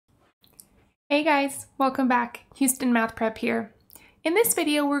Hey guys, welcome back. Houston Math Prep here. In this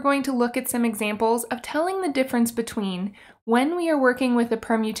video, we're going to look at some examples of telling the difference between when we are working with a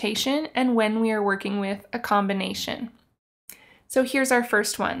permutation and when we are working with a combination. So here's our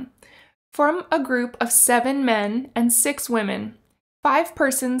first one. From a group of 7 men and 6 women, 5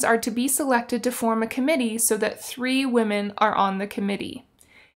 persons are to be selected to form a committee so that 3 women are on the committee.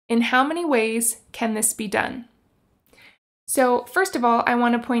 In how many ways can this be done? So first of all, I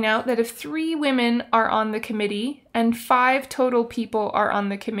want to point out that if 3 women are on the committee and 5 total people are on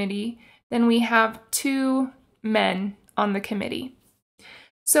the committee, then we have 2 men on the committee.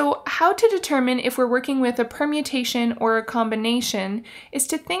 So how to determine if we're working with a permutation or a combination is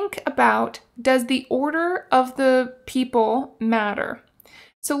to think about, does the order of the people matter?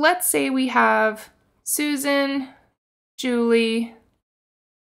 So let's say we have Susan, Julie,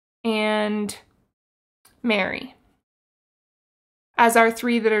 and Mary as our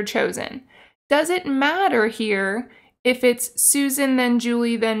 3 that are chosen. Does it matter here if it's Susan then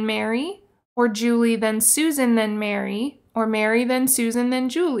Julie then Mary, or Julie then Susan then Mary, or Mary then Susan then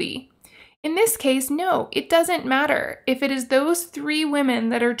Julie? In this case, no, it doesn't matter. If it is those 3 women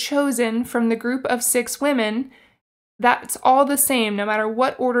that are chosen from the group of 6 women, that's all the same no matter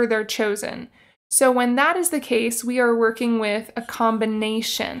what order they're chosen. So when that is the case, we are working with a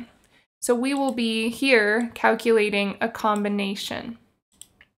combination. So we will be here calculating a combination.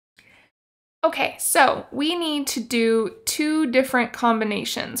 Okay, so we need to do 2 different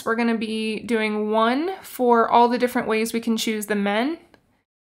combinations. We're going to be doing one for all the different ways we can choose the men,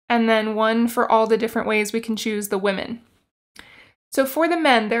 and then one for all the different ways we can choose the women. So for the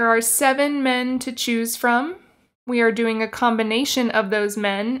men, there are 7 men to choose from. We are doing a combination of those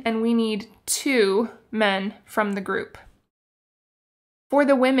men, and we need 2 men from the group. For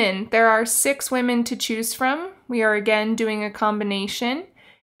the women, there are 6 women to choose from. We are again doing a combination,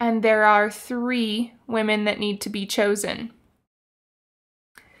 and there are 3 women that need to be chosen.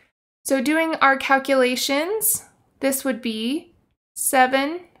 So doing our calculations, this would be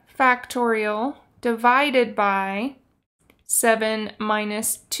 7 factorial divided by 7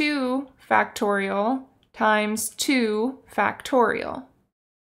 minus 2 factorial times 2 factorial.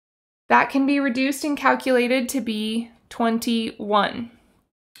 That can be reduced and calculated to be 21.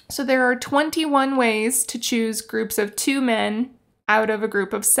 So there are 21 ways to choose groups of 2 men out of a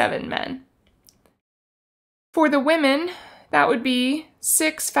group of 7 men. For the women, that would be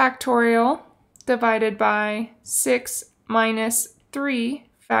 6 factorial divided by 6 minus 3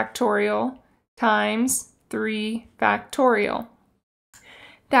 factorial times 3 factorial.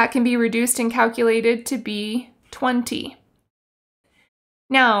 That can be reduced and calculated to be 20.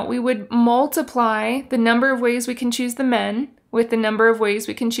 Now, we would multiply the number of ways we can choose the men with the number of ways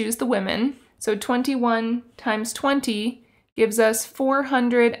we can choose the women. So 21 times 20 gives us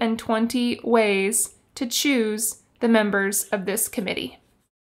 420 ways to choose the members of this committee.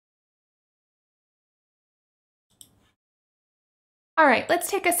 All right,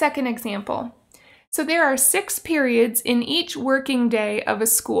 let's take a second example. So there are 6 periods in each working day of a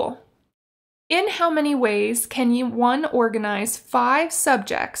school. In how many ways can one organize 5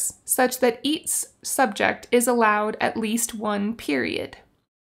 subjects such that each subject is allowed at least 1 period?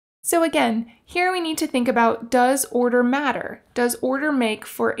 So again, here we need to think about, does order matter? Does order make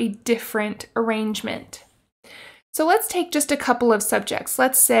for a different arrangement? So let's take just a couple of subjects.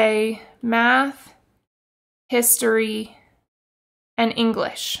 Let's say math, history, and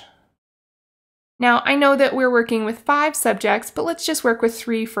English. Now, I know that we're working with 5 subjects, but let's just work with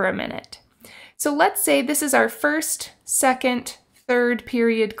 3 for a minute. So let's say this is our first, second, third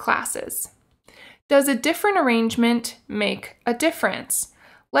period classes. Does a different arrangement make a difference?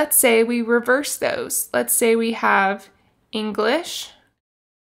 Let's say we reverse those. Let's say we have English,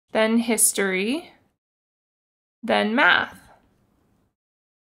 then history, then math.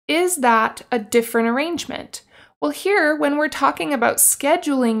 Is that a different arrangement? Well, here, when we're talking about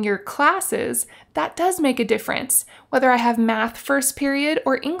scheduling your classes, that does make a difference. Whether I have math first period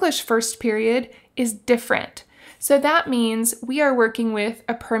or English first period is different. So that means we are working with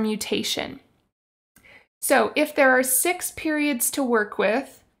a permutation. So if there are 6 periods to work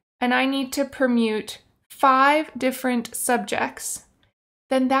with, and I need to permute 5 different subjects,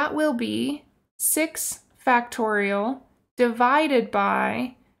 then that will be 6 factorial divided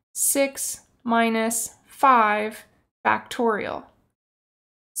by 6 minus 5 factorial.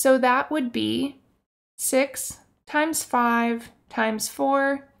 So that would be 6 times 5 times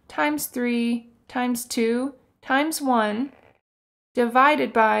 4 times 3 times 2 times 1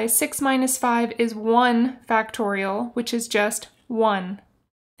 divided by 6 minus 5 is 1 factorial, which is just 1.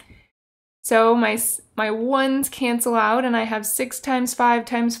 So my ones cancel out and I have 6 times 5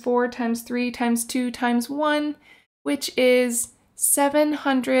 times 4 times 3 times 2 times 1, which is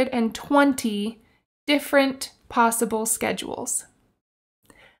 720 different possible schedules.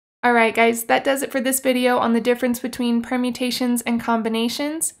 Alright guys, that does it for this video on the difference between permutations and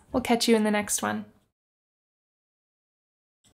combinations. We'll catch you in the next one.